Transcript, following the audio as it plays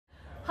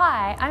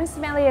Hi, I'm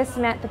Sommelier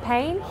Samantha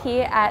Payne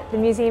here at the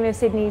Museum of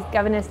Sydney's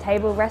Governor's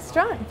Table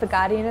restaurant for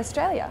Guardian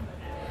Australia.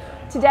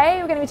 Today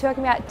we're going to be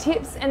talking about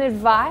tips and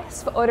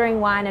advice for ordering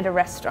wine at a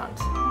restaurant.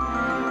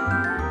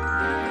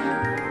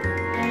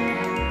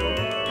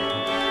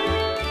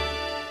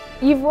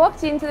 You've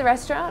walked into the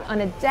restaurant on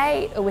a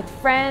date or with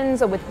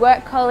friends or with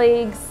work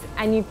colleagues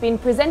and you've been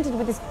presented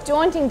with this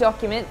daunting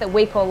document that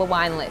we call a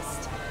wine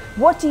list.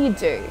 What do you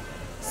do?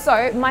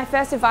 So my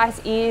first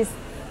advice is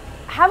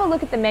have a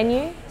look at the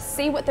menu,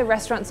 see what the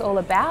restaurant's all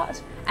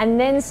about, and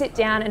then sit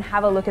down and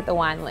have a look at the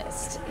wine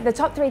list. The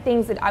top three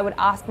things that I would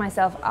ask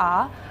myself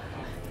are,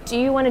 do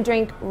you want to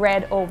drink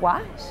red or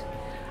white?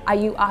 Are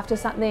you after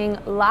something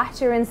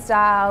lighter in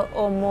style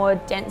or more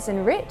dense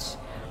and rich?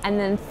 And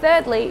then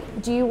thirdly,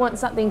 do you want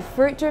something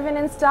fruit-driven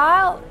in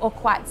style or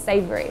quite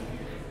savoury?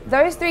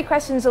 Those three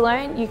questions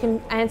alone you can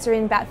answer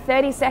in about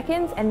 30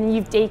 seconds and then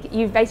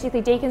you've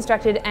basically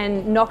deconstructed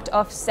and knocked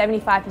off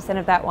 75%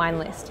 of that wine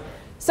list.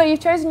 So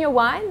you've chosen your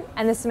wine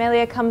and the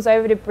sommelier comes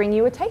over to bring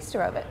you a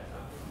taster of it.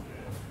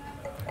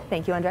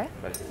 Thank you, Andrea.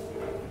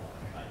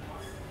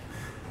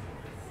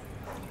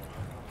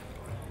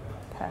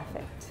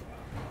 Perfect.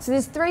 So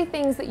there's three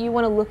things that you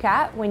want to look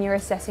at when you're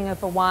assessing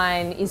if a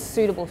wine is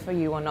suitable for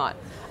you or not.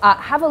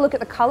 Have a look at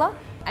the colour,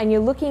 and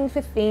you're looking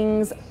for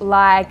things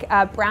like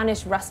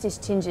brownish rustish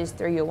tinges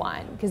through your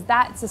wine, because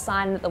that's a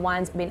sign that the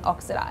wine's been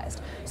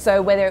oxidised.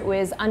 So whether it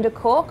was under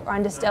cork or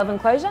under stealth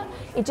enclosure,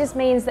 it just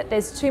means that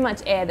there's too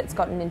much air that's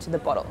gotten into the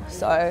bottle.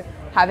 So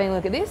having a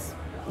look at this,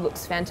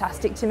 looks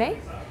fantastic to me.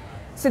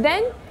 So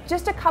then,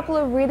 just a couple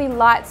of really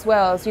light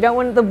swirls. You don't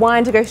want the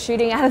wine to go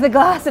shooting out of the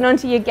glass and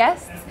onto your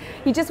guests.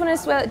 You just want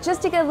to swirl it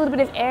just to get a little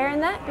bit of air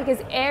in that, because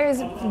air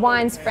is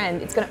wine's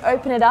friend. It's going to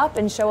open it up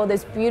and show all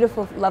those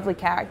beautiful, lovely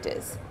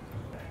characters.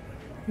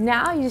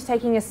 Now you're just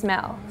taking a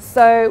smell.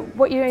 So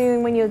what you're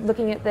doing when you're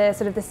looking at the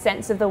sort of the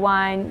scents of the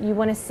wine, you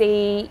want to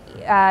see,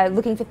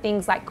 looking for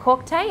things like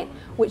cork taint,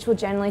 which will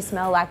generally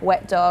smell like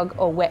wet dog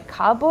or wet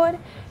cardboard.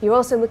 You're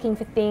also looking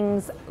for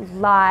things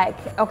like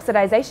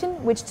oxidization,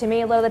 which to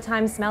me a lot of the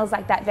time smells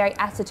like that very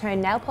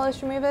acetone nail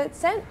polish remover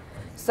scent.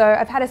 So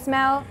I've had a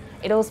smell,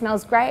 it all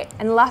smells great,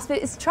 and the last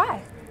bit is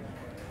try.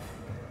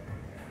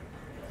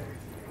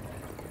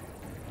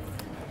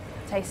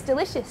 Tastes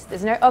delicious.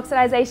 There's no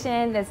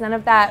oxidization, there's none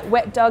of that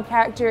wet dog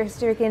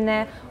characteristic in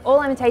there. All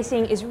I'm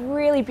tasting is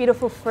really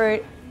beautiful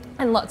fruit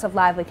and lots of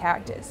lively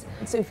characters.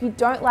 So if you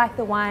don't like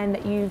the wine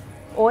that you've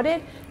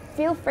ordered,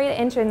 feel free to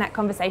enter in that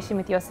conversation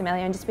with your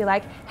sommelier and just be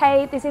like,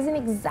 hey, this isn't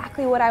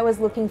exactly what I was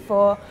looking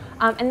for,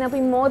 and they'll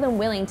be more than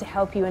willing to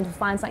help you and to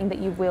find something that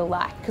you will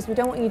like, because we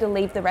don't want you to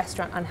leave the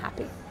restaurant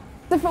unhappy.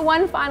 So for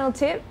one final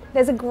tip,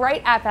 there's a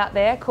great app out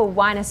there called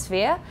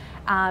Winosphere.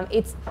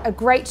 It's a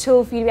great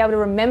tool for you to be able to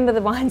remember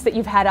the wines that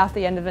you've had after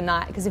the end of the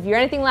night, because if you're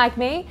anything like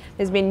me,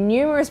 there's been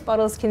numerous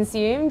bottles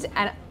consumed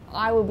and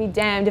I will be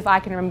damned if I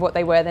can remember what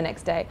they were the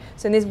next day.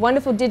 So in this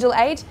wonderful digital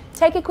age,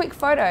 take a quick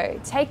photo,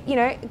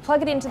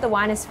 plug it into the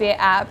Winosphere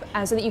app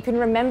so that you can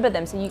remember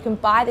them, so you can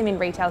buy them in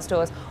retail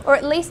stores, or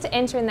at least to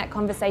enter in that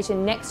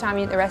conversation next time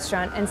you're at the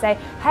restaurant and say,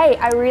 hey,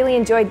 I really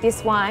enjoyed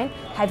this wine,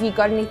 have you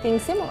got anything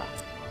similar?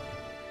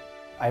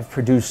 I've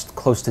produced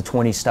close to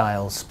 20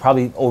 styles,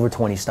 probably over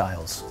 20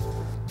 styles.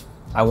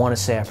 I want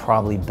to say I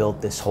probably built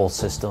this whole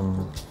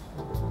system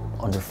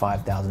under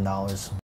 $5,000.